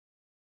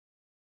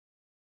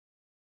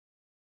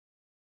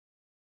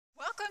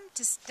Welcome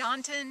to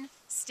Staunton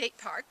State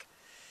Park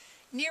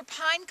near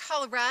Pine,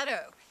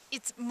 Colorado.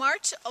 It's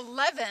March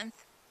 11th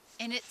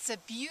and it's a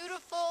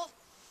beautiful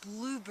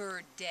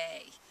bluebird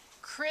day.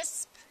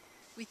 Crisp.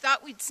 We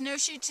thought we'd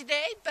snowshoe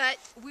today, but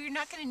we're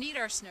not going to need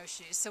our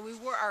snowshoes, so we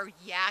wore our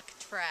yak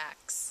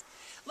tracks.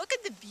 Look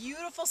at the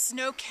beautiful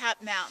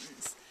snow-capped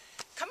mountains.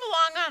 Come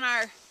along on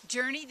our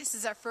journey. This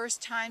is our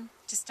first time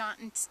to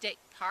Staunton State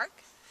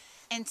Park,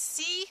 and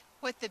see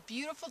what the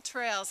beautiful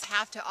trails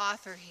have to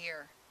offer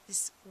here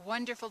this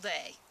wonderful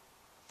day.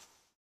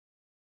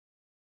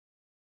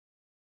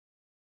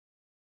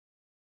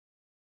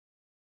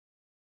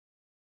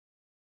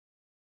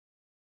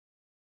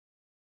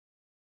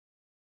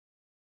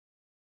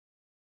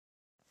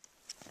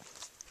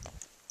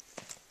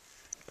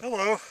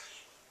 Hello,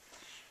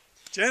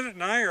 Janet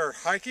and I are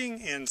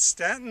hiking in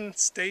Staunton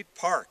State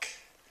Park.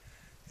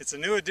 It's a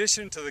new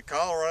addition to the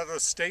Colorado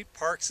State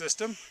Park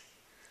system.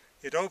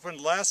 It opened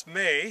last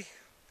May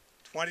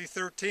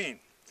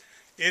 2013.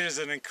 It is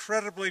an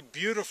incredibly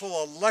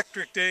beautiful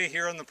electric day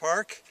here in the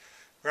park.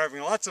 We're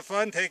having lots of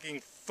fun taking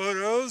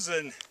photos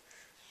and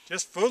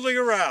just fooling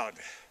around.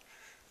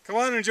 Come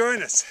on and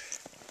join us.